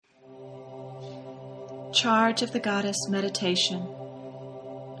Charge of the Goddess Meditation.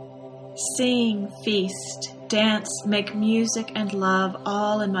 Sing, feast, dance, make music and love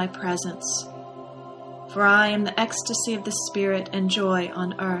all in my presence. For I am the ecstasy of the Spirit and joy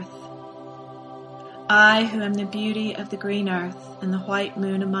on earth. I who am the beauty of the green earth and the white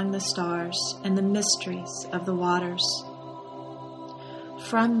moon among the stars and the mysteries of the waters.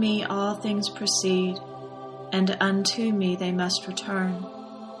 From me all things proceed, and unto me they must return.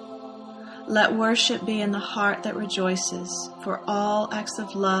 Let worship be in the heart that rejoices, for all acts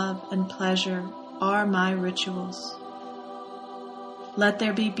of love and pleasure are my rituals. Let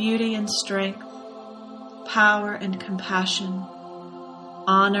there be beauty and strength, power and compassion,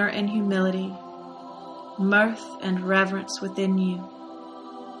 honor and humility, mirth and reverence within you.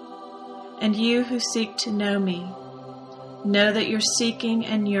 And you who seek to know me, know that your seeking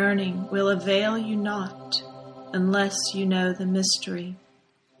and yearning will avail you not unless you know the mystery.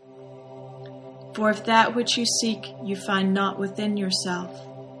 For if that which you seek you find not within yourself,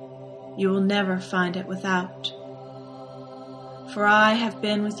 you will never find it without. For I have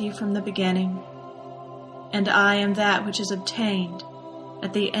been with you from the beginning, and I am that which is obtained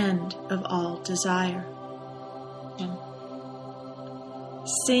at the end of all desire.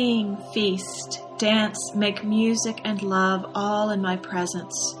 Sing, feast, dance, make music and love all in my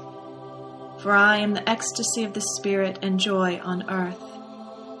presence. For I am the ecstasy of the Spirit and joy on earth.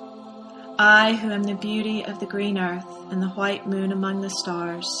 I who am the beauty of the green earth and the white moon among the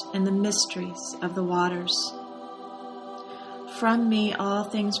stars and the mysteries of the waters. From me all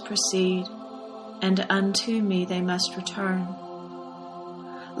things proceed, and unto me they must return.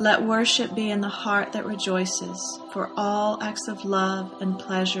 Let worship be in the heart that rejoices, for all acts of love and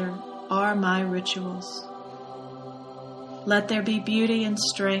pleasure are my rituals. Let there be beauty and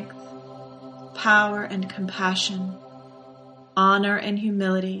strength, power and compassion, honor and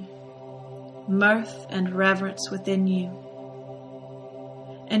humility, mirth and reverence within you.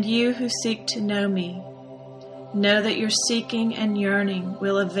 And you who seek to know me, know that your seeking and yearning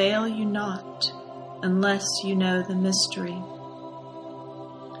will avail you not unless you know the mystery.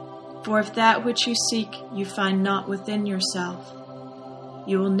 For if that which you seek you find not within yourself,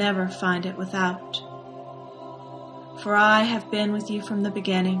 you will never find it without. For I have been with you from the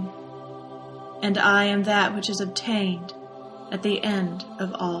beginning, and I am that which is obtained at the end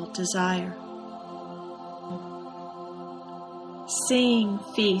of all desire. Sing,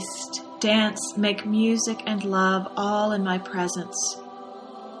 feast, dance, make music and love all in my presence.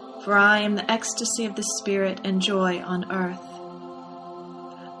 For I am the ecstasy of the Spirit and joy on earth.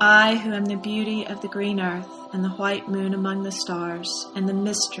 I who am the beauty of the green earth and the white moon among the stars and the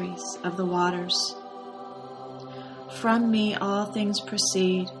mysteries of the waters. From me all things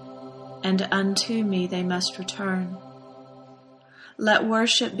proceed, and unto me they must return. Let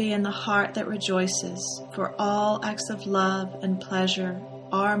worship be in the heart that rejoices, for all acts of love and pleasure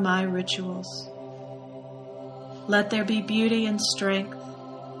are my rituals. Let there be beauty and strength,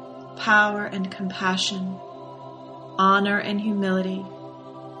 power and compassion, honor and humility,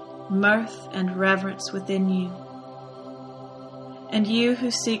 mirth and reverence within you. And you who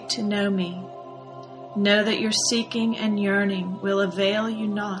seek to know me, know that your seeking and yearning will avail you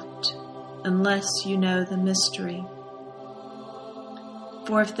not unless you know the mystery.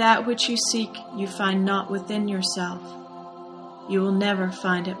 For if that which you seek you find not within yourself, you will never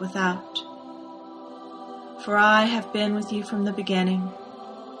find it without. For I have been with you from the beginning,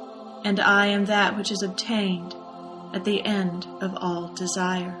 and I am that which is obtained at the end of all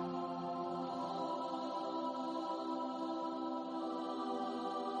desire.